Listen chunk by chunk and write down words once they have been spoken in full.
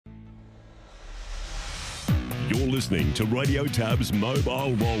You're listening to Radio Tab's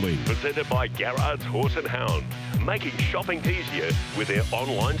Mobile Rolling, presented by Garrard's Horse and Hound, making shopping easier with their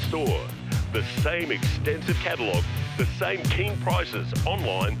online store. The same extensive catalogue, the same keen prices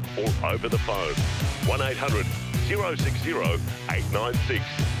online or over the phone. 1800 060 896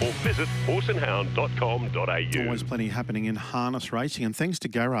 or visit horseandhound.com.au. Always plenty happening in harness racing, and thanks to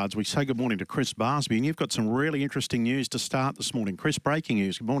Garrard's, we say good morning to Chris Barsby, and you've got some really interesting news to start this morning. Chris, breaking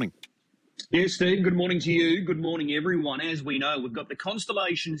news. Good morning. Yes, Steve, good morning to you. Good morning, everyone. As we know, we've got the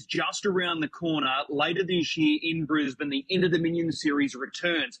Constellations just around the corner. Later this year in Brisbane, the Inter-Dominion Series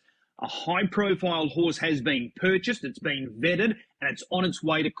returns. A high-profile horse has been purchased, it's been vetted, and it's on its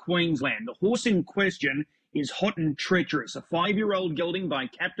way to Queensland. The horse in question is Hot and Treacherous, a 5-year-old gelding by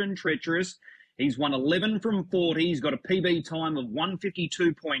Captain Treacherous. He's won 11 from 40. He's got a PB time of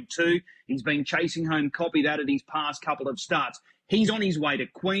 152.2. He's been chasing home copy that at his past couple of starts. He's on his way to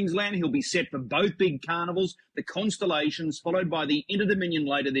Queensland. He'll be set for both big carnivals, the Constellations, followed by the Inter-Dominion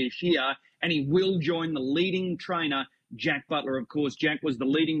later this year, and he will join the leading trainer, Jack Butler. Of course, Jack was the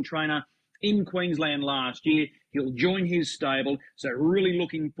leading trainer in Queensland last year. He'll join his stable, so really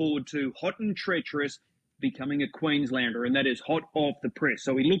looking forward to Hot and Treacherous becoming a Queenslander, and that is hot off the press.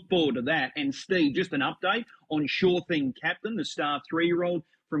 So we look forward to that. And Steve, just an update on Sure Thing Captain, the star 3-year-old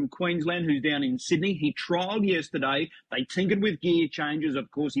from Queensland who's down in Sydney. He trialled yesterday. They tinkered with gear changes.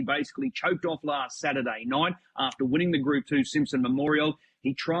 Of course, he basically choked off last Saturday night after winning the Group 2 Simpson Memorial.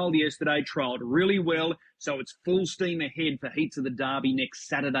 He trialled yesterday, trialled really well. So it's full steam ahead for Heats of the Derby next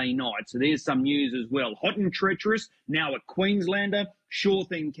Saturday night. So there's some news as well. Hot and Treacherous, now a Queenslander. Sure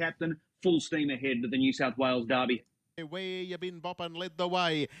Thing Captain, full steam ahead to the New South Wales Derby. Where you been bopping led the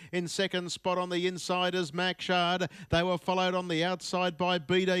way. In second spot on the inside is Mac Shard. They were followed on the outside by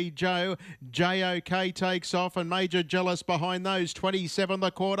BD Joe. JOK takes off and Major Jealous behind those. 27 the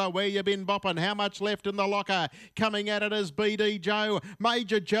quarter. Where you been bopping? How much left in the locker? Coming at it is BD Joe.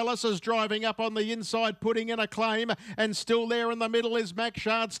 Major Jealous is driving up on the inside, putting in a claim, and still there in the middle is Mac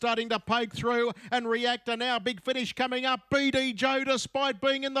Shard starting to poke through and react. And now big finish coming up. BD Joe, despite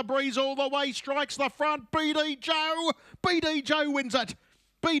being in the breeze all the way, strikes the front. BD Joe. BD Joe wins it.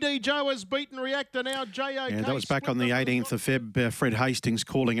 BD Joe has beaten Reactor now. JOK. Yeah, that was back on the 18th of Feb. Fred Hastings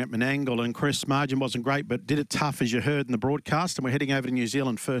calling at Menangle, and Chris, margin wasn't great, but did it tough, as you heard in the broadcast. And we're heading over to New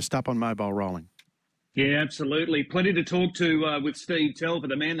Zealand first up on Mobile Rolling. Yeah, absolutely. Plenty to talk to with Steve Telfer,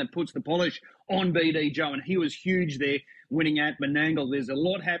 the man that puts the polish on BD Joe, and he was huge there winning at Menangle. There's a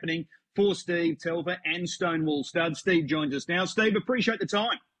lot happening for Steve Telfer and Stonewall Stud. Steve joins us now. Steve, appreciate the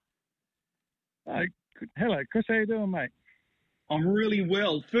time. Hello, Chris. How you doing, mate? I'm really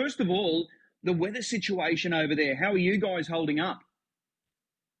well. First of all, the weather situation over there. How are you guys holding up?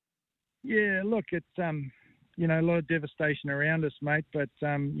 Yeah, look, it's a lot of devastation around us, mate. But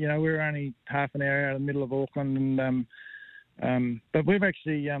we're only half an hour out of the middle of Auckland, and but we've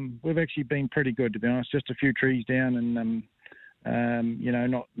actually been pretty good, to be honest. Just a few trees down, and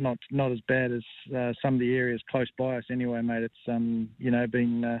not as bad as some of the areas close by us, anyway, mate. It's been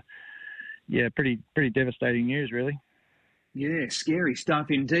pretty devastating news, really. Yeah, scary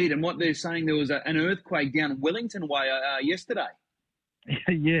stuff indeed. And what they're saying, there was an earthquake down Wellington way yesterday.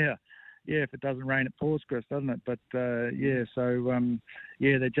 Yeah, if it doesn't rain, it pours, Chris, doesn't it? But they're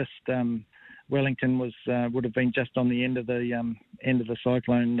just Wellington would have been just on the end of the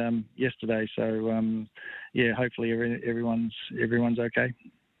cyclone yesterday. So hopefully everyone's okay.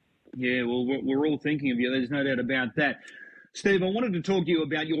 Yeah, well, we're all thinking of you. There's no doubt about that. Steve, I wanted to talk to you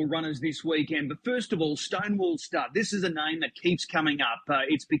about your runners this weekend, but first of all, Stonewall Stud. This is a name that keeps coming up.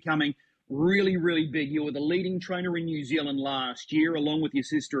 It's becoming really, really big. You were the leading trainer in New Zealand last year, along with your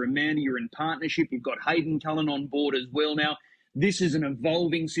sister Amanda. You're in partnership. You've got Hayden Cullen on board as well now. This is an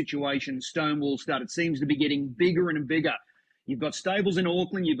evolving situation, Stonewall Stud. It seems to be getting bigger and bigger. You've got stables in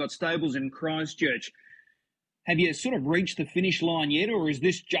Auckland. You've got stables in Christchurch. Have you sort of reached the finish line yet, or is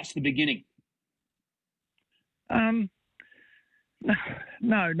this just the beginning?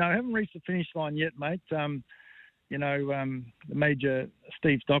 No, I haven't reached the finish line yet, mate. The Major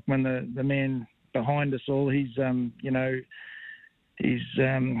Steve Stockman, the man behind us all, he's got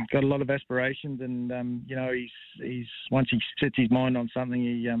a lot of aspirations, and he's once he sets his mind on something,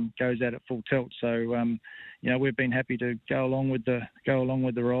 he goes at it full tilt. So we've been happy to go along with the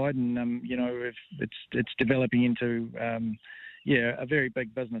ride, and it's developing into a very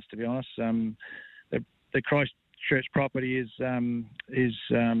big business, to be honest. The Christchurch property is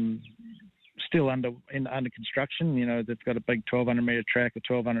still under construction. They've got a big 1,200 metre track, a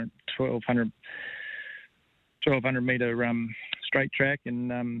 1,200 metre straight track,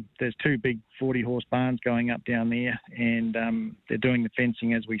 and there's 2 big 40-horse barns going up down there, and they're doing the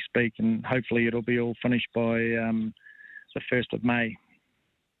fencing as we speak, and hopefully it'll be all finished by the 1st of May.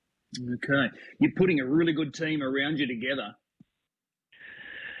 Okay. You're putting a really good team around you together.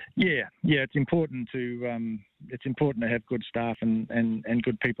 Yeah, it's important to have good staff and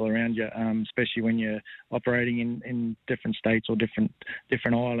good people around you, especially when you're operating in different states or different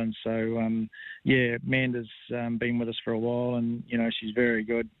islands. So Amanda's been with us for a while, and she's very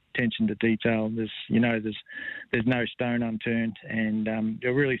good. Attention to detail. There's no stone unturned, and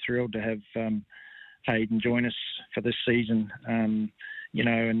we're really thrilled to have Hayden join us for this season. And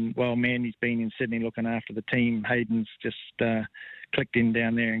while Mandy's been in Sydney looking after the team, Hayden's just clicked in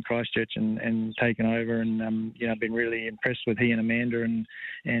down there in Christchurch and taken over, and I've been really impressed with he and Amanda and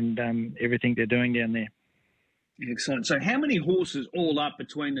everything they're doing down there. Excellent. So how many horses all up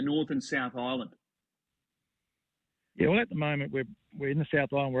between the North and South Island? Yeah, well, at the moment we're in the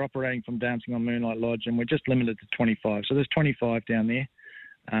South Island. We're operating from Dancing on Moonlight Lodge, and we're just limited to 25. So there's 25 down there.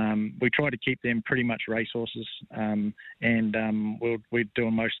 We try to keep them pretty much racehorses, and we're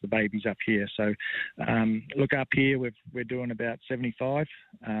doing most of the babies up here. So look, up here we're doing about 75,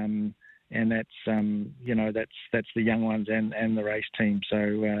 and that's that's the young ones and the race team.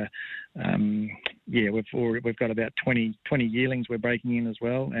 So we've got about 20 yearlings we're breaking in as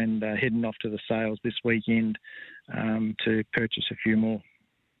well, and heading off to the sales this weekend to purchase a few more.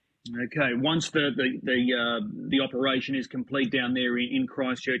 Okay. Once the operation is complete down there in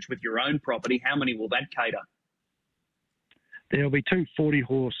Christchurch with your own property, how many will that cater? There'll be 2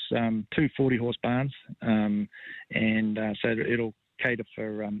 40-horse barns, and so it'll cater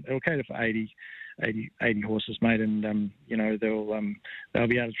for 80 horses, mate, and they'll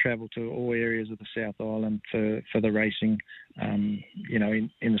be able to travel to all areas of the South Island for the racing. In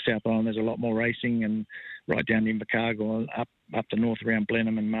the South Island there's a lot more racing, and right down to Invercargill, up the north around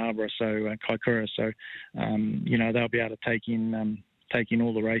Blenheim and Marlborough, so Kaikoura. So they'll be able to take in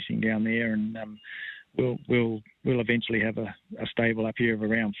all the racing down there, and we'll eventually have a stable up here of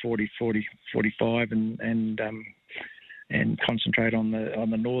around 45 and concentrate on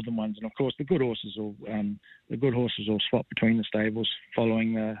the northern ones. And of course the good horses will swap between the stables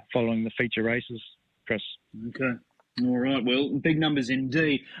following the feature races, Chris. Okay. All right. Well, big numbers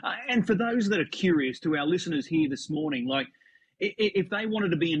indeed. And for those that are curious, to our listeners here this morning, like, if they wanted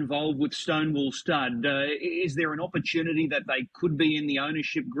to be involved with Stonewall Stud, is there an opportunity that they could be in the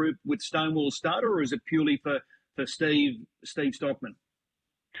ownership group with Stonewall Stud, or is it purely for Steve Stockman?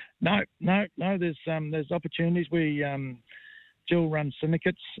 No. There's opportunities. We Jill runs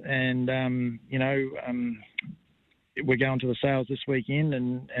syndicates, and we're going to the sales this weekend,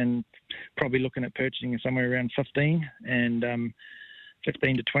 and probably looking at purchasing somewhere around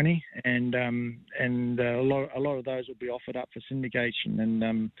 15 to 20, and a lot of those will be offered up for syndication.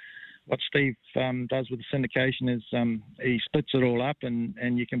 And what Steve does with the syndication is he splits it all up,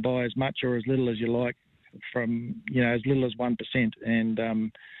 and you can buy as much or as little as you like, from as little as 1%.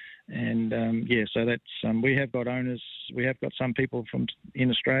 So that's we have got owners. We have got some people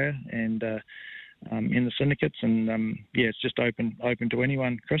in Australia and in the syndicates, and it's just open to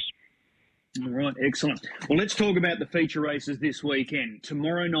anyone, Chris. All right, excellent. Well, let's talk about the feature races this weekend.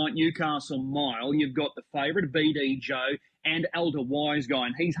 Tomorrow night, Newcastle Mile, you've got the favourite, BD Joe, and Elder Wise Guy,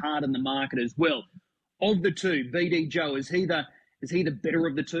 and he's hard in the market as well. Of the two, BD Joe, is he the better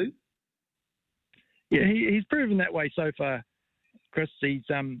of the two? Yeah, he's proven that way so far, Chris. He's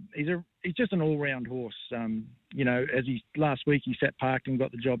just an all-round horse. As last week he sat parked and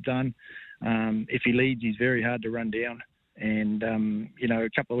got the job done. If he leads, he's very hard to run down. And a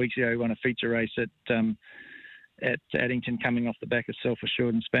couple of weeks ago he won a feature race at Addington, coming off the back of Self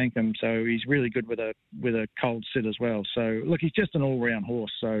Assured and Spankham. So he's really good with a cold sit as well. So look, he's just an all-round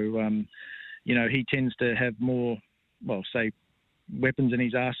horse. So he tends to have more, weapons in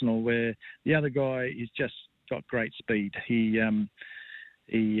his arsenal, where the other guy is just got great speed. He's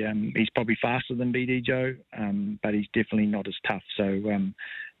probably faster than BD Joe, but he's definitely not as tough. So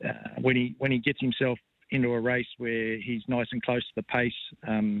when he gets himself into a race where he's nice and close to the pace,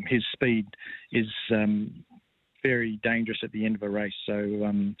 his speed is very dangerous at the end of a race. So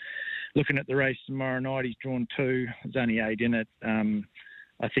looking at the race tomorrow night, he's drawn 2. There's only 8 in it.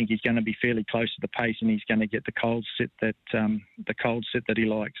 I think he's going to be fairly close to the pace, and he's going to get the cold sit that he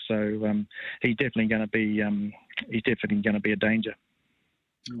likes. So he's definitely going to be a danger.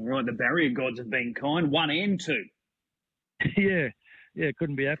 All right, the barrier gods have been kind, 1 and 2. Yeah,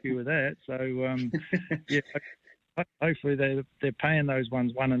 couldn't be happy with that. So hopefully they're paying those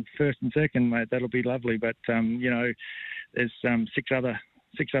ones 1 and 1st and 2nd, mate. That'll be lovely. But there's 6 other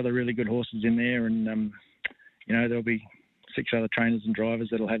really good horses in there, and there'll be six other trainers and drivers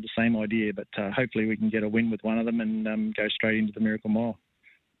that'll have the same idea. But hopefully we can get a win with one of them and go straight into the Miracle Mile.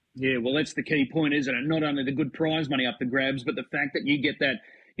 Yeah, well, that's the key point, isn't it? Not only the good prize money up the grabs, but the fact that you get that,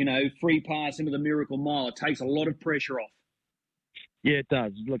 free pass into the Miracle Mile. It takes a lot of pressure off. Yeah, it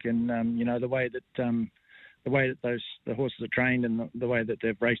does. Look, and the way that the horses are trained and the way that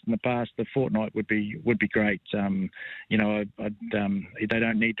they've raced in the past, the fortnight would be great. They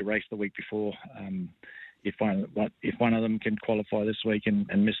don't need to race the week before. If one of them can qualify this week and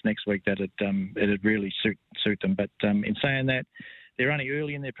miss next week, it'd really suit them. But in saying that, they're only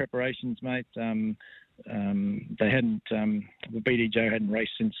early in their preparations, mate. They hadn't. The BD Joe hadn't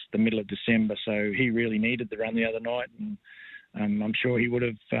raced since the middle of December, so he really needed the run the other night, and I'm sure he would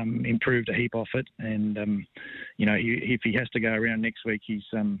have improved a heap off it. And if he has to go around next week, he's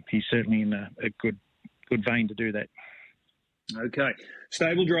certainly in a good vein to do that. Okay.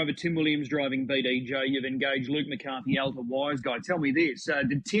 Stable driver Tim Williams driving BD Joe. You've engaged Luke McCarthy, Alta Wise Guy. Tell me this.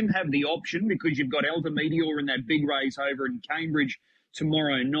 Did Tim have the option, because you've got Alta Meteor in that big race over in Cambridge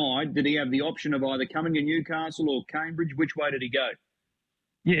tomorrow night, did he have the option of either coming to Newcastle or Cambridge? Which way did he go?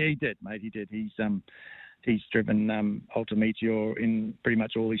 He did, mate. He did. He's driven Alta Meteor in pretty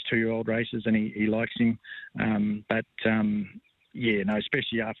much all his 2-year-old races, and he likes him.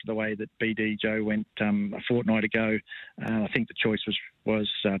 Especially after the way that BD Joe went a fortnight ago, I think the choice was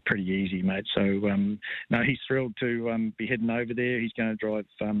pretty easy, mate. So, he's thrilled to be heading over there. He's going to drive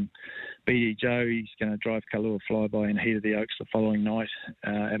BD Joe. He's going to drive Kalua Flyby in Heat of the Oaks the following night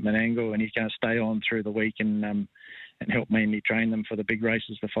at Menangle, and he's going to stay on through the week and help mainly train them for the big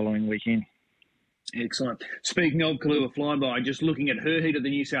races the following weekend. Excellent. Speaking of Kalua Flyby, just looking at her heat of the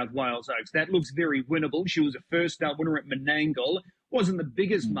New South Wales Oaks, that looks very winnable. She was a first-start winner at Menangle. Wasn't the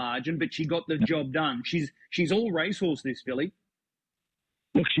biggest margin, but she got the job done. She's all racehorse, this filly.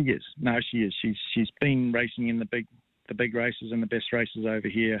 Look, she is. No, she is. She's been racing in the big races and the best races over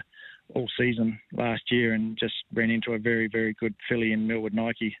here all season last year, and just ran into a very, very good filly in Millwood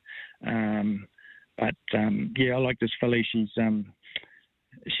Nike. I like this filly.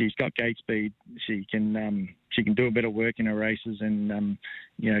 She's got gate speed. She can do a bit of work in her races, and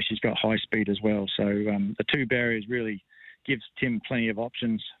she's got high speed as well. So the two barriers really gives Tim plenty of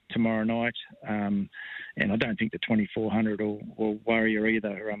options tomorrow night, and I don't think the 2400 will worry her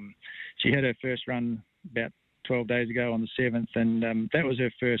either. She had her first run about 12 days ago on the 7th, and that was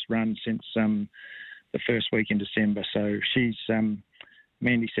her first run since the first week in December. So she's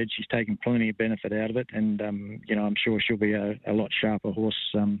Mandy said she's taken plenty of benefit out of it, and I'm sure she'll be a lot sharper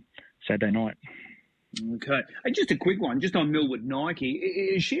horse Saturday night. Okay. Hey, just a quick one, just on Millwood Nike.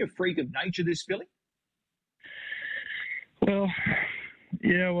 Is she a freak of nature, this filly? Well, I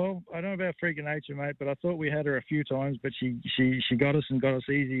don't know about freak of nature, mate, but I thought we had her a few times, but she got us and got us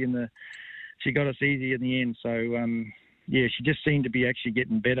easy in the end. So she just seemed to be actually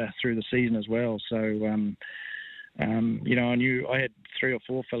getting better through the season as well. So. I knew I had 3 or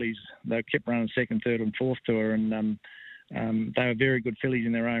 4 fillies. They kept running second, third, and fourth to her, and they were very good fillies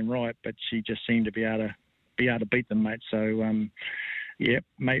in their own right. But she just seemed to be able to beat them, mate. So,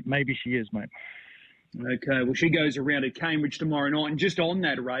 maybe she is, mate. Okay, well, she goes around at Cambridge tomorrow night, and just on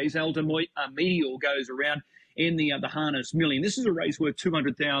that race, Alta Meteor goes around in the Harness Million. This is a race worth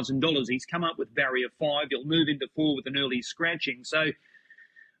 $200,000. He's come up with barrier 5. He'll move into 4 with an early scratching. So,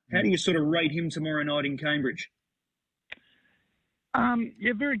 how do you sort of rate him tomorrow night in Cambridge?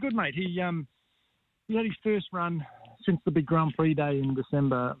 Very good, mate. He had his first run since the big Grand Prix day in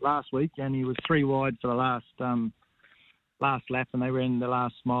December last week, and he was 3 wide for the last lap, and they ran the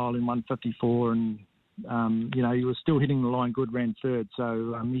last mile in 1:54, and he was still hitting the line good, ran third.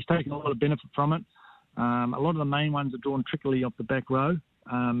 So he's taken a lot of benefit from it. A lot of the main ones are drawn trickily off the back row,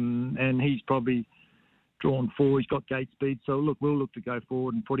 and he's probably drawn 4. He's got gate speed. So, look, we'll look to go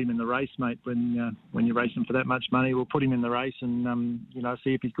forward and put him in the race, mate. When you're racing for that much money, we'll put him in the race and,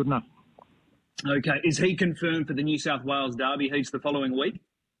 see if he's good enough. Okay. Is he confirmed for the New South Wales Derby heats the following week?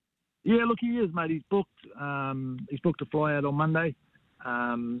 Yeah, look, he is, mate. He's booked a fly out on Monday.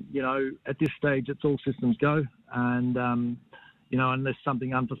 At this stage, it's all systems go. And, unless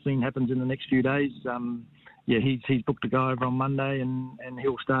something unforeseen happens in the next few days, he's booked to go over on Monday, and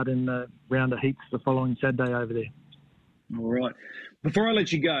he'll start in the round of heats the following Saturday over there. All right. Before I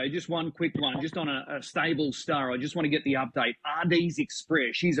let you go, just one quick one, just on a stable star. I just want to get the update. RD's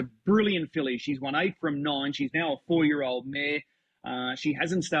Express. She's a brilliant filly. She's won 8 from 9. She's now a 4-year-old mare. She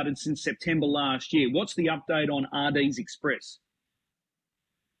hasn't started since September last year. What's the update on RD's Express?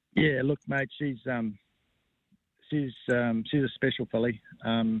 Yeah, look, mate, she's a special filly.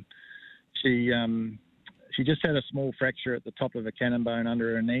 She just had a small fracture at the top of a cannon bone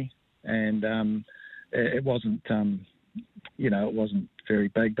under her knee, and it wasn't it wasn't very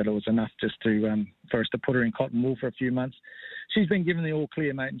big, but it was enough just to for us to put her in cotton wool for a few months. She's been given the all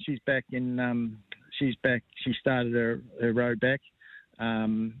clear, mate, and she's back in. She's back. She started her road back.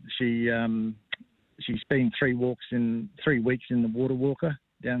 She's been 3 weeks in the Water Walker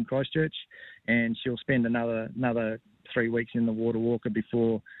down Christchurch, and she'll spend another 3 weeks in the Water Walker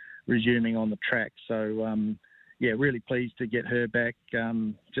before resuming on the track. So really pleased to get her back.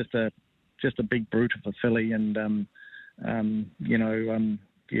 Just a big brute of a filly, and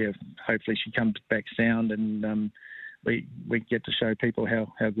hopefully she comes back sound, and we get to show people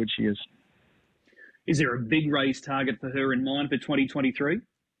how good she is. Is there a big race target for her in mind for 2023?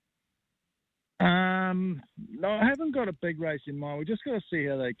 No, I haven't got a big race in mind. We just got to see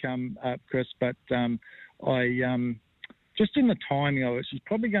how they come up, Chris. But just in the timing of it, she's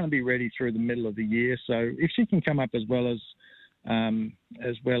probably going to be ready through the middle of the year. So if she can come up if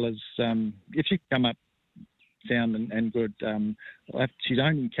she can come up sound and good, she's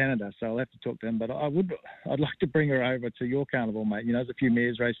only in Canada, so I'll have to talk to him. But I'd like to bring her over to your carnival, mate. There's a few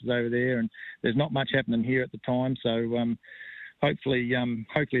mares races over there, and there's not much happening here at the time. So hopefully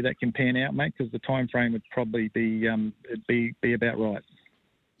that can pan out, mate, because the time frame would probably be about right.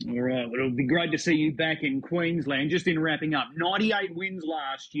 All right. Well, it'll be great to see you back in Queensland. Just in wrapping up, 98 wins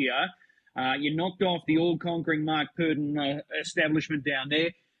last year. You knocked off the all-conquering Mark Purdon establishment down there.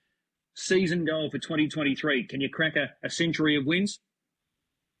 Season goal for 2023. Can you crack a century of wins?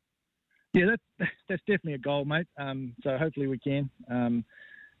 Yeah, that's definitely a goal, mate. So hopefully we can.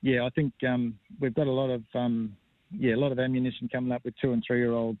 I think we've got a lot of ammunition coming up with 2 and 3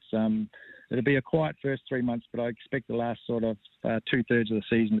 year olds. It'll be a quiet first 3 months, but I expect the last sort of 2/3 of the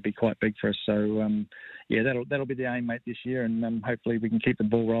season to be quite big for us. So that'll be the aim, mate, this year, and hopefully we can keep the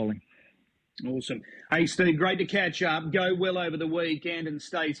ball rolling. Awesome. Hey, Steve, great to catch up. Go well over the weekend and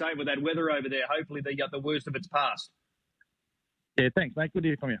stay safe with that weather over there. Hopefully they got the worst of its past. Yeah, thanks, mate. Good to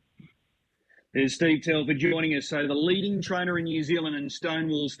hear from you. There's Steve Telford joining us. So the leading trainer in New Zealand and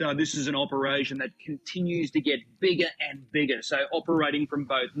Stonewall Star, this is an operation that continues to get bigger and bigger. So operating from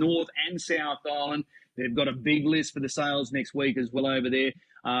both North and South Island. They've got a big list for the sales next week as well over there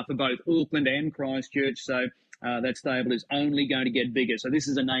for both Auckland and Christchurch. So that stable is only going to get bigger. So this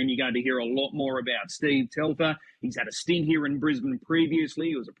is a name you're going to hear a lot more about. Steve Telfer, he's had a stint here in Brisbane previously.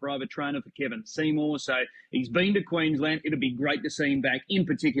 He was a private trainer for Kevin Seymour. So he's been to Queensland. It'll be great to see him back, in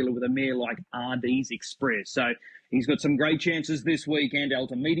particular with a mare like RD's Express. So he's got some great chances this weekend.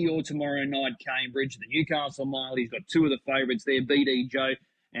 Alta Meteor tomorrow night, Cambridge, the Newcastle Mile. He's got 2 of the favourites there, BD Joe.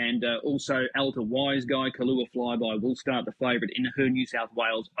 And also Alta Wise Guy, Kalua Flyby will start the favourite in her New South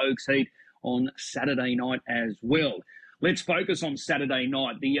Wales Oaks Heat on Saturday night as well. Let's focus on Saturday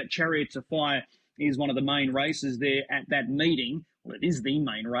night. The Chariots of Fire is one of the main races there at that meeting. Well, it is the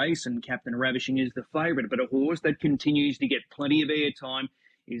main race, and Captain Ravishing is the favourite. But a horse that continues to get plenty of airtime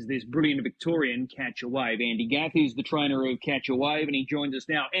is this brilliant Victorian, Catch a Wave. Andy Gath is the trainer of Catch a Wave, and he joins us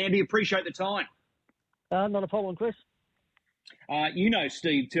now. Andy, appreciate the time. Not a problem, Chris.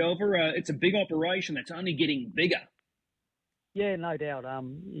 Steve Telfer, it's a big operation that's only getting bigger. Yeah, no doubt.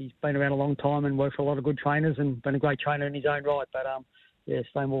 He's been around a long time and worked for a lot of good trainers and been a great trainer in his own right. But,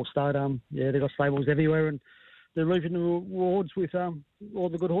 Stonewall Stud, they've got stables everywhere and they're reaping the rewards with all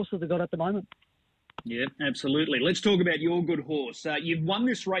the good horses they've got at the moment. Yeah, absolutely. Let's talk about your good horse. You've won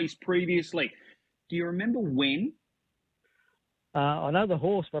this race previously. Do you remember when? I know the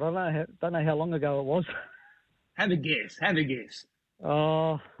horse, but I don't know how long ago it was. Have a guess.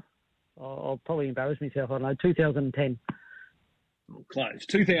 I'll probably embarrass myself. I don't know, 2010. Close.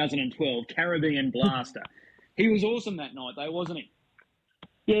 2012, Caribbean Blaster. He was awesome that night, though, wasn't he?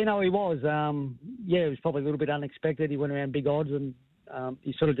 Yeah, no, he was. It was probably a little bit unexpected. He went around big odds and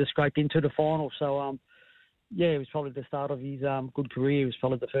he sort of just scraped into the final. So, it was probably the start of his good career. It was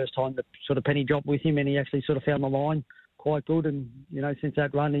probably the first time the sort of penny dropped with him and he actually sort of found the line quite good. And, since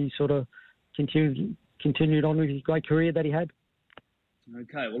that run, he sort of continued on with his great career that he had.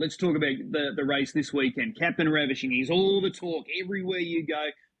 Okay, well, let's talk about the race this weekend. Captain Ravishing, he's all the talk. Everywhere you go,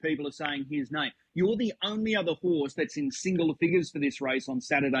 people are saying his name. You're the only other horse that's in single figures for this race on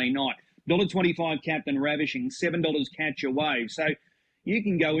Saturday night. $1.25 Captain Ravishing, $7 Catch a Wave. So you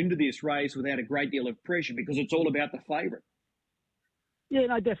can go into this race without a great deal of pressure because it's all about the favourite. Yeah,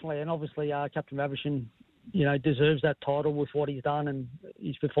 no, definitely. And obviously Captain Ravishing, deserves that title with what he's done and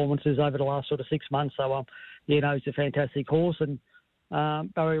his performances over the last sort of 6 months. So, he's a fantastic horse and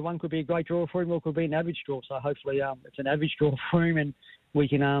Barrier 1 could be a great draw for him or could be an average draw. So hopefully it's an average draw for him and we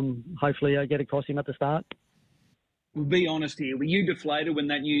can hopefully get across him at the start. We'll be honest here. Were you deflated when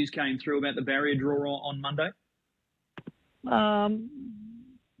that news came through about the barrier draw on Monday?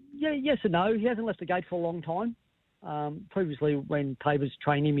 Yes and no. He hasn't left the gate for a long time. Previously, when Pavers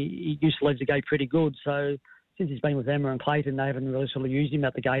trained him, he used to leave the gate pretty good. So since he's been with Emma and Clayton, they haven't really sort of used him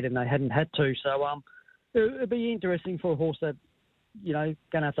at the gate, and they hadn't had to. So it'd be interesting for a horse that, going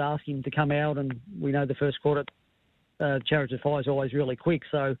to have to ask him to come out, and we know the first quarter, Chariots of Fire is always really quick.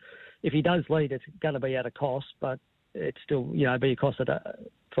 So if he does lead, it's going to be at a cost, but it's still, be a cost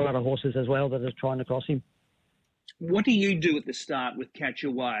for other horses as well that are trying to cross him. What do you do at the start with Catch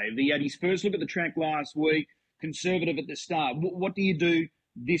a Wave? He had his first look at the track last week, conservative at the start. What do you do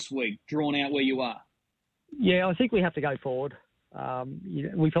this week, drawn out where you are? Yeah, I think we have to go forward.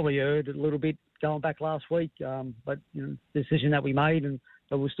 We probably erred a little bit going back last week, but the decision that we made,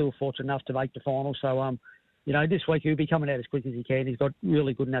 but we're still fortunate enough to make the final. So, this week he'll be coming out as quick as he can. He's got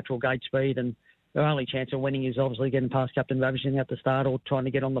really good natural gate speed, and the only chance of winning is obviously getting past Captain Ravishing at the start or trying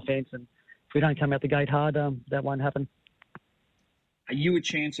to get on the fence. And if we don't come out the gate hard, that won't happen. Are you a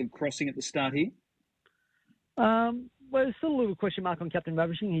chance of crossing at the start here? Well, there's still a little question mark on Captain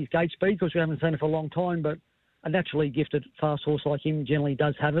Ravishing, his gate speed, because we haven't seen it for a long time, but a naturally gifted fast horse like him generally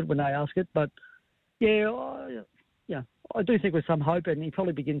does have it when they ask it. But, I do think with some hope, and he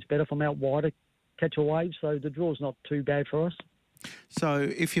probably begins better from out wider, Catch a Wave, so the draw's not too bad for us. So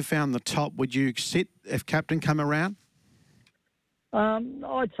if you found the top, would you sit if Captain come around?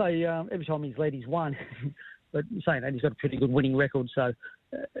 I'd say every time he's led, he's won. But saying that, he's got a pretty good winning record, so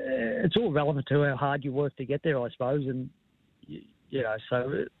it's all relevant to how hard you work to get there, I suppose. And,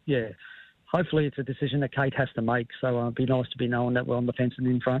 hopefully it's a decision that Kate has to make, so it'd be nice to be knowing that we're on the fence and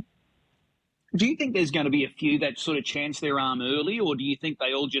in front. Do you think there's going to be a few that sort of chance their arm early, or do you think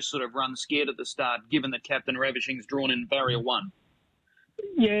they all just sort of run scared at the start, given that Captain Ravishing's drawn in barrier 1?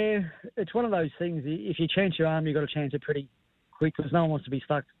 Yeah, it's one of those things. If you chance your arm, you've got to chance it pretty quick, because no one wants to be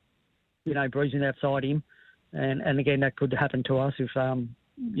stuck, breezing outside him. And again, that could happen to us if,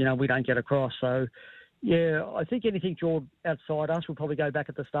 we don't get across. So, I think anything drawn outside us will probably go back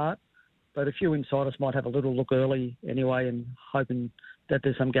at the start. But a few inside us might have a little look early anyway, and hoping that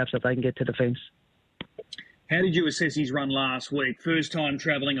there's some gaps that they can get to the fence. How did you assess his run last week? First time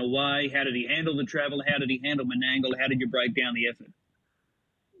travelling away, how did he handle the travel? How did he handle Menangle? How did you break down the effort?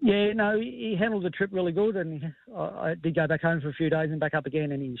 Yeah, no, he handled the trip really good, and I did go back home for a few days and back up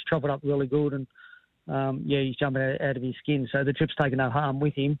again, and he's travelled up really good, and he's jumping out of his skin. So the trip's taken no harm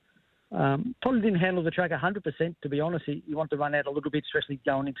with him. Probably didn't handle the track 100%, to be honest. You want to run out a little bit, especially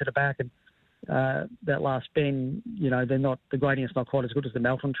going into the back, and that last bend, the gradient's not quite as good as the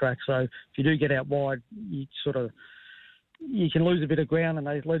Melton track. So if you do get out wide, you can lose a bit of ground, and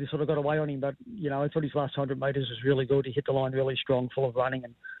those leaders sort of got away on him. But, I thought his last 100 metres was really good. He hit the line really strong, full of running,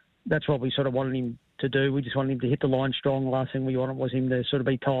 and that's what we sort of wanted him to do. We just wanted him to hit the line strong. The last thing we wanted was him to sort of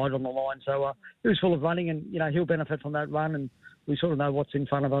be tired on the line. So he was full of running, and, he'll benefit from that run, and we sort of know what's in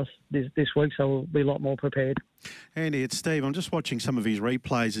front of us this week, so we'll be a lot more prepared. Andy, it's Steve. I'm just watching some of his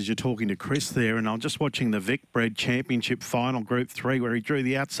replays as you're talking to Chris there, and I'm just watching the Vic Bred Championship final, Group 3, where he drew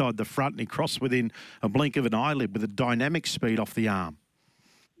the outside the front and he crossed within a blink of an eyelid with a dynamic speed off the arm.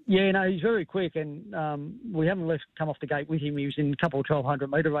 Yeah, no, he's very quick, and we haven't come off the gate with him. He was in a couple of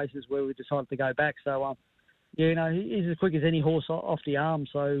 1,200-metre races where we decided to go back. So, he's as quick as any horse off the arm,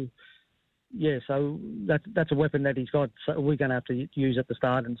 so... Yeah, so that's a weapon that he's got. So we're going to have to use at the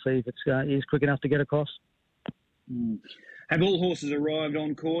start and see if it's quick enough to get across. Have all horses arrived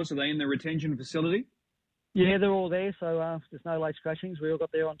on course? Are they in the retention facility? Yeah, they're all there. So there's no late scratchings. We all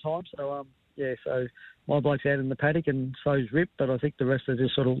got there on time. So so my bloke's out in the paddock, and so's Rip. But I think the rest are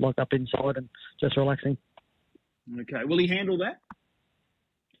just sort of locked up inside and just relaxing. Okay, will he handle that?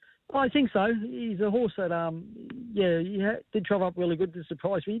 I think so. He's a horse that he did travel up really good to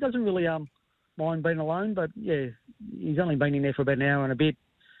surprise me. He doesn't really mind being alone, but he's only been in there for about an hour and a bit.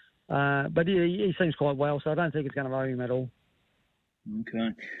 But he seems quite well, so I don't think it's going to worry him at all. Okay.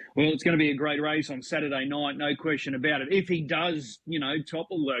 Well, it's going to be a great race on Saturday night, no question about it. If he does,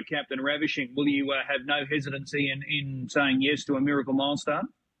 topple Captain Ravishing, will you have no hesitancy in saying yes to a Miracle Mile start?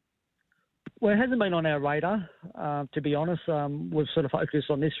 Well, it hasn't been on our radar, to be honest. We've sort of focused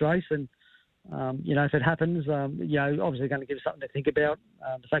on this race, and if it happens, obviously going to give us something to think about.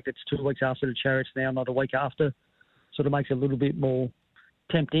 The fact that it's 2 weeks after the Chariots now, not a week after, sort of makes it a little bit more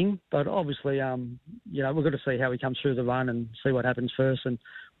tempting. But obviously, we've got to see how he comes through the run and see what happens first. And,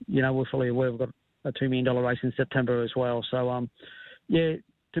 we're fully aware we've got a $2 million race in September as well. So,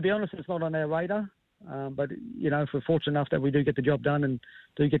 to be honest, it's not on our radar. But, if we're fortunate enough that we do get the job done and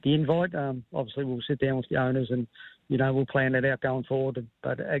do get the invite, obviously we'll sit down with the owners and, we'll plan that out going forward.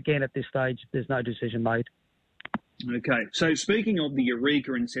 But again, at this stage, there's no decision made. Okay. So speaking of the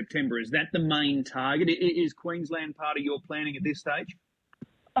Eureka in September, is that the main target? Is Queensland part of your planning at this stage?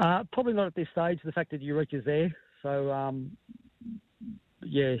 Probably not at this stage, the fact that Eureka's there. So,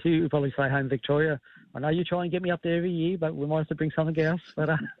 yeah, he'll probably say home Victoria. I know you try and get me up there every year, but we might have to bring something else. But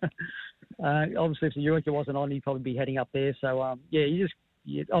obviously, if the Eureka wasn't on, he'd probably be heading up there. So, yeah,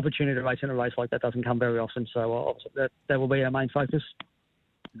 opportunity to race in a race like that doesn't come very often. So, obviously, that will be our main focus.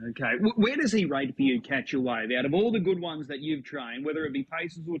 Okay. Where does he rate for you, Catch a Wave? Out of all the good ones that you've trained, whether it be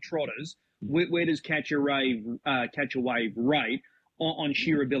pacers or trotters, where does Catch a Wave rate on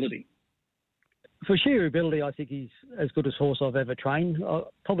sheer ability? For sheer ability, I think he's as good a horse I've ever trained.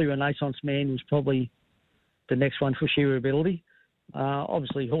 Probably Renaissance Man was probably the next one for sheer ability.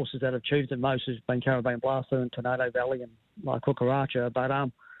 Obviously, horses that have achieved it most has been Caribbean Blaster and Tornado Valley and like Cucaracha. But,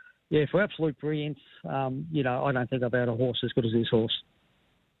 yeah, for absolute brilliance, I don't think I've had a horse as good as this horse.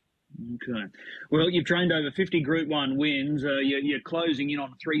 Okay. Well, you've trained over 50 Group 1 wins. You're closing in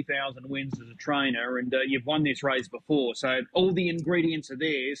on 3,000 wins as a trainer, and you've won this race before. So all the ingredients are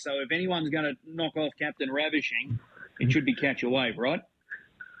there. So if anyone's going to knock off Captain Ravishing, it should be Catch a Wave, right?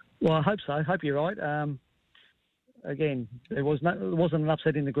 Well, I hope so. I hope you're right. Again, there wasn't an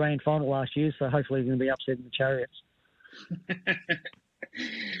upset in the grand final last year, so hopefully there's going to be upset in the Chariots.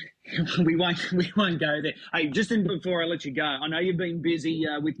 We won't go there. Hey, before I let you go, I know you've been busy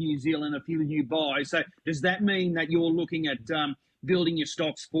with New Zealand, a few new buys. So does that mean that you're looking at building your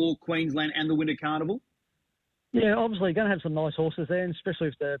stocks for Queensland and the Winter Carnival? Yeah, obviously going to have some nice horses there, and especially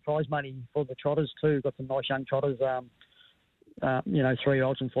with the prize money for the trotters too. Got some nice young trotters,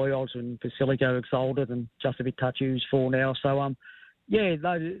 3-year-olds and 4-year-olds, and Basilico exalted, and Just a Bit Touchy who's 4 now. So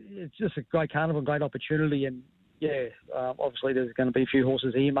it's just a great carnival, great opportunity, and yeah, obviously there's going to be a few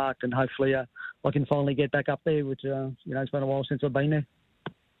horses earmarked, and hopefully I can finally get back up there, which, it's been a while since I've been there.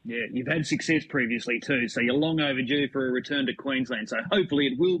 Yeah, you've had success previously too, so you're long overdue for a return to Queensland. So hopefully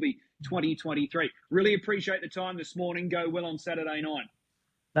it will be 2023. Really appreciate the time this morning. Go well on Saturday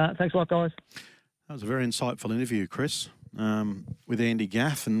night. Thanks a lot, guys. That was a very insightful interview, Chris, with Andy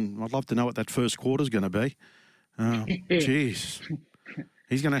Gaff, and I'd love to know what that first quarter's going to be. Jeez.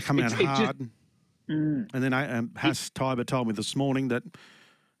 He's going to come out hard. And then Haas Tiber told me this morning that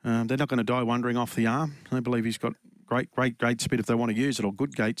they're not going to die wondering off the arm. They believe he's got great gate speed if they want to use it, or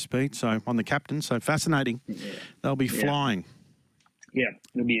good gate speed. So on the captain, so fascinating. Yeah. They'll be flying. Yeah,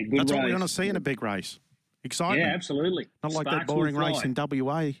 it'll be a good race. That's what we want to see in a big race. Excitement. Yeah, absolutely. Not like that boring race in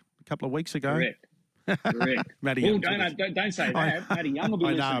WA a couple of weeks ago. Correct. Matty Young. Don't say that. Matty Young will be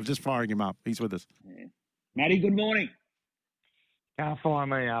listening. I know, I'm just firing him up. He's with us. Yeah. Matty, good morning. Can't fire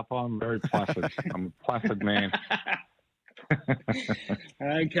me up. I'm very placid. I'm a placid man.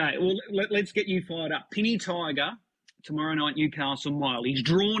 Okay, well, let's get you fired up. Penny Tiger, tomorrow night, Newcastle Mile. He's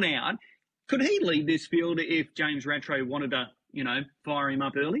drawn out. Could he lead this field if James Rattray wanted to, fire him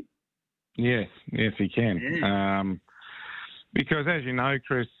up early? Yes, he can. Yeah. Because, as you know,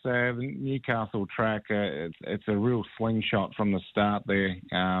 Chris, the Newcastle track, it's a real slingshot from the start there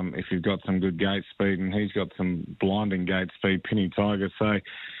if you've got some good gate speed, and he's got some blinding gate speed, Penny Tiger. So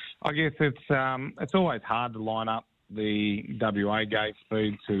I guess it's always hard to line up the WA gate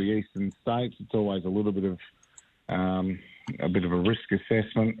speed to the eastern states. It's always a little bit of a risk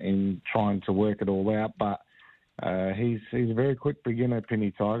assessment in trying to work it all out, but he's a very quick beginner,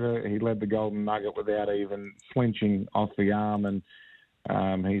 Penny Tiger. He led the Golden Nugget without even flinching off the arm, and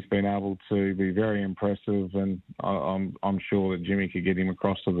he's been able to be very impressive, and I'm sure that Jimmy could get him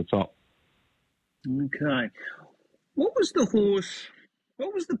across to the top. Okay. What was the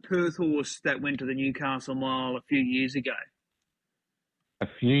Perth horse that went to the Newcastle Mile a few years ago? A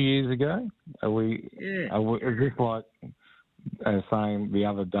few years ago? Is this like saying the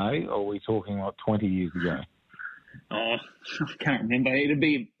other day, or are we talking like 20 years ago? Oh, I can't remember. It'll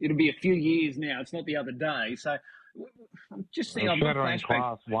be a few years now. It's not the other day. So I'm just seeing. Shattering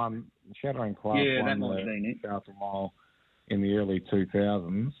Class One. Yeah, that might have been it. Newcastle Mile in the early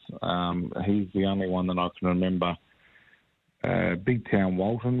 2000s. He's the only one that I can remember. Big Town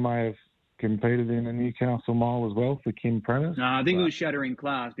Walton may have competed in a Newcastle Mile as well for Kim Prentice. No, I think it was Shattering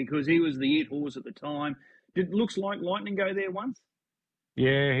Class because he was the it horse at the time. Looks like Lightning go there once?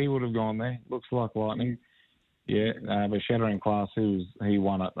 Yeah, he would have gone there. Looks like Lightning. Yeah, but Shattering Class, he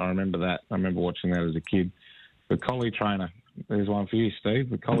won it. I remember that. I remember watching that as a kid. The Collie Trainer. There's one for you, Steve.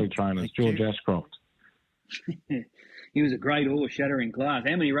 The Collie Trainer. It's George Ashcroft. He was a great horse, Shattering Class.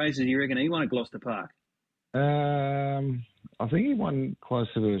 How many races do you reckon he won at Gloucester Park? I think he won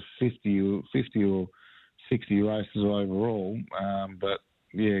closer to 50 or 60 races overall. But,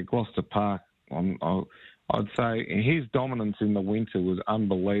 yeah, Gloucester Park, I'd say his dominance in the winter was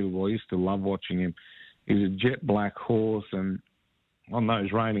unbelievable. I used to love watching him. He was a jet black horse, and on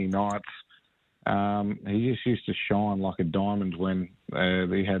those rainy nights, he just used to shine like a diamond when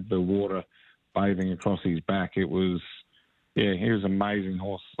they had the water bathing across his back. It was, yeah, he was an amazing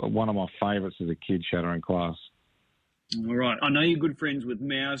horse. One of my favourites as a kid, Shattering Class. All right. I know you're good friends with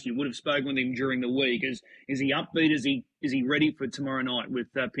Mouse. You would have spoken with him during the week. Is he upbeat? Is he ready for tomorrow night with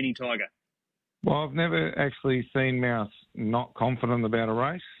Penny Tiger? Well, I've never actually seen Mouse not confident about a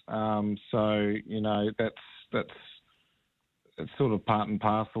race. So, you know, that's it's sort of part and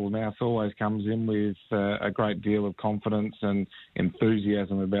parcel. Mouse always comes in with a great deal of confidence and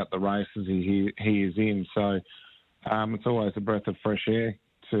enthusiasm about the races he is in. So it's always a breath of fresh air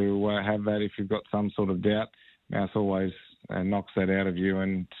to have that if you've got some sort of doubt. Mouse always knocks that out of you,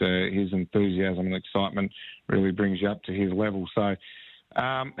 and his enthusiasm and excitement really brings you up to his level. So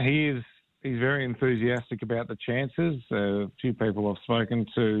he's very enthusiastic about the chances. A few people I've spoken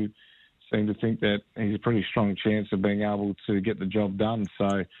to seem to think that he's a pretty strong chance of being able to get the job done.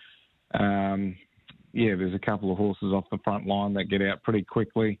 So, there's a couple of horses off the front line that get out pretty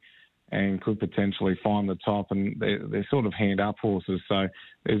quickly and could potentially find the top, and they're sort of hand-up horses. So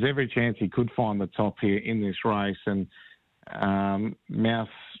there's every chance he could find the top here in this race. And Mouse,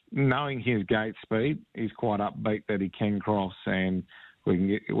 knowing his gate speed, he's quite upbeat that he can cross, and we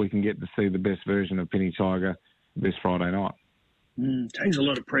can get to see the best version of Penny Tiger this Friday night. Takes a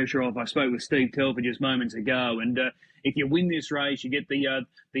lot of pressure off. I spoke with Steve Telford just moments ago, and if you win this race, you get the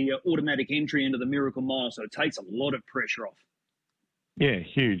automatic entry into the Miracle Mile, so it takes a lot of pressure off. Yeah,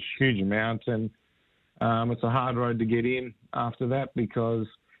 huge amount, and it's a hard road to get in after that because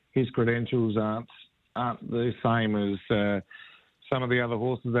his credentials aren't the same as some of the other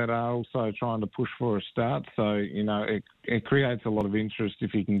horses that are also trying to push for a start. So, you know, it creates a lot of interest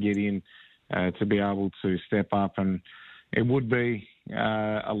if he can get in to be able to step up, and it would be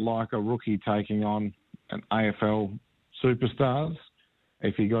like a rookie taking on an AFL superstars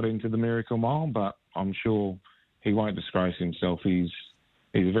if he got into the Miracle Mile, but I'm sure he won't disgrace himself. He's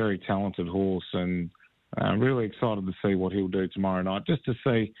a very talented horse, and I'm really excited to see what he'll do tomorrow night, just to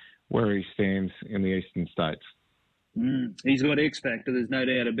see where he stands in the Eastern States. He's got X Factor, there's no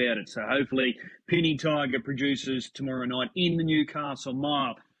doubt about it. So hopefully Penny Tiger produces tomorrow night in the Newcastle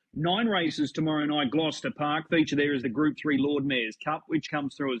Mile. 9 races tomorrow night, Gloucester Park. Feature there is the Group 3 Lord Mayor's Cup, which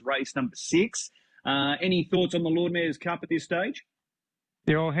comes through as race number 6. Any thoughts on the Lord Mayor's Cup at this stage?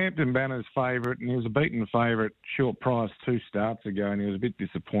 Yeah, well, Hampton Banner's favourite, and he was a beaten favourite short price 2 starts ago, and he was a bit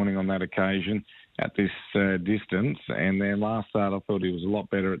disappointing on that occasion at this distance. And then last start, I thought he was a lot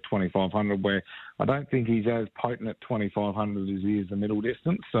better at 2,500, where I don't think he's as potent at 2,500 as he is the middle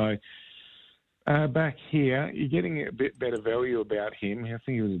distance. So back here, you're getting a bit better value about him. I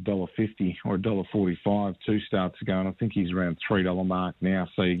think he was $1.50 or $1.45 2 starts ago, and I think he's around $3 mark now.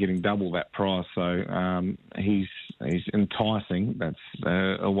 So you're getting double that price. So he's enticing. That's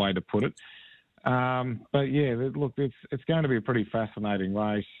a way to put it. But yeah, look, it's going to be a pretty fascinating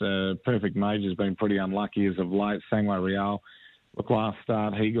race. Perfect Major's been pretty unlucky as of late. Sangway Real, look, last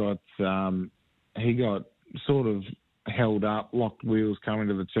start he got sort of held up, locked wheels coming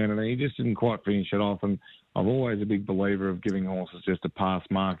to the turn, and he just didn't quite finish it off. And I'm always a big believer of giving horses just a pass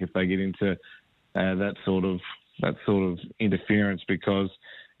mark if they get into that sort of interference, because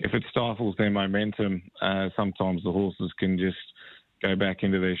if it stifles their momentum, sometimes the horses can just go back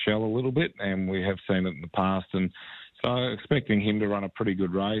into their shell a little bit, and we have seen it in the past. And so expecting him to run a pretty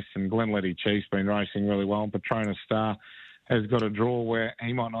good race. And Glenletty Chief's been racing really well, and Patronus Star has got a draw where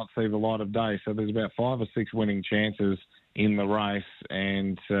he might not see the light of day. So there's about 5 or 6 winning chances in the race,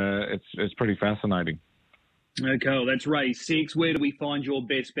 and it's pretty fascinating. Okay, well, that's race 6. Where do we find your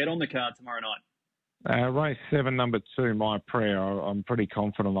best bet on the card tomorrow night? Race 7, number 2, My Prayer. I'm pretty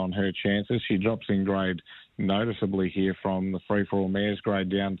confident on her chances. She drops in grade noticeably here from the free-for-all mares grade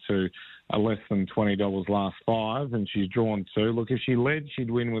down to less than $20 last 5, and she's drawn 2. Look, if she led,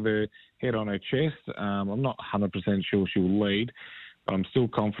 she'd win with her head on her chest. I'm not 100% sure she'll lead, but I'm still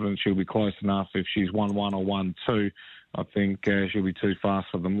confident she'll be close enough. If she's 1-1 or 1-2, I think she'll be too fast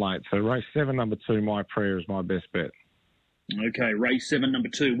for them late. So race 7, number 2, My Prayer is my best bet. Okay, race 7, number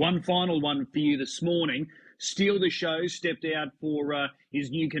 2. One final one for you this morning. Steal the Show stepped out for his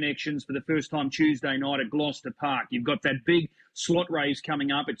new connections for the first time Tuesday night at Gloucester Park. You've got that big slot race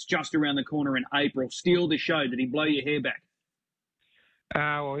coming up. It's just around the corner in April. Steal the Show. Did he blow your hair back?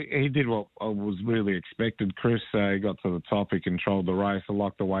 Well, he did what was really expected, Chris. He got to the top. He controlled the race. I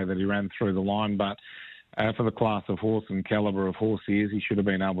liked the way that he ran through the line. But for the class of horse and calibre of horse he is, he should have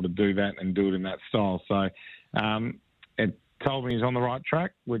been able to do that and do it in that style. So it told me he's on the right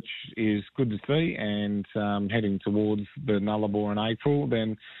track, which is good to see. And heading towards the Nullarbor in April,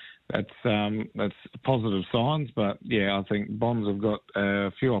 then that's positive signs. But, yeah, I think Bonds have got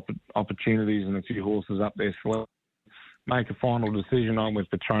a few opportunities and a few horses up their sleeve make a final decision on with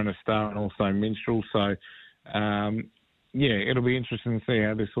Petronas Star and also Minstrel. So, yeah, it'll be interesting to see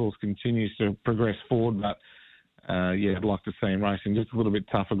how this horse continues to progress forward. But, yeah, I'd like to see him racing just a little bit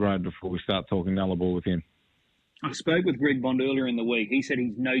tougher grade before we start talking Nullarbor with him. I spoke with Greg Bond earlier in the week. He said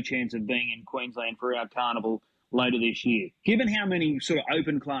he's no chance of being in Queensland for our carnival later this year. Given how many sort of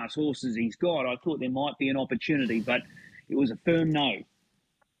open class horses he's got, I thought there might be an opportunity, but it was a firm no.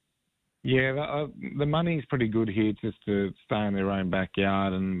 Yeah, the money's pretty good here just to stay in their own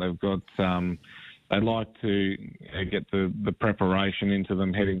backyard, and they've got they like to get the preparation into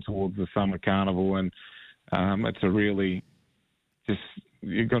them heading towards the summer carnival, and it's a really just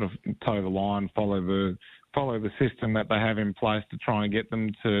you've got to toe the line, follow the system that they have in place to try and get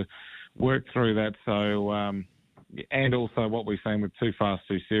them to work through that. So, and also what we've seen with Too Fast,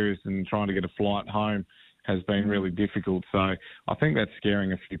 Too Serious and trying to get a flight home has been really difficult. So I think that's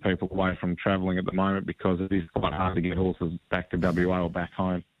scaring a few people away from travelling at the moment because it is quite hard to get horses back to WA or back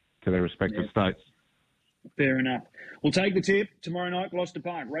home to their respective states. Fair enough. We'll take the tip tomorrow night, Gloucester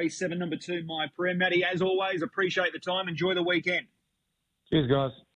Park, race 7, number 2, My Prem. Matty, as always, appreciate the time. Enjoy the weekend. Cheers, guys.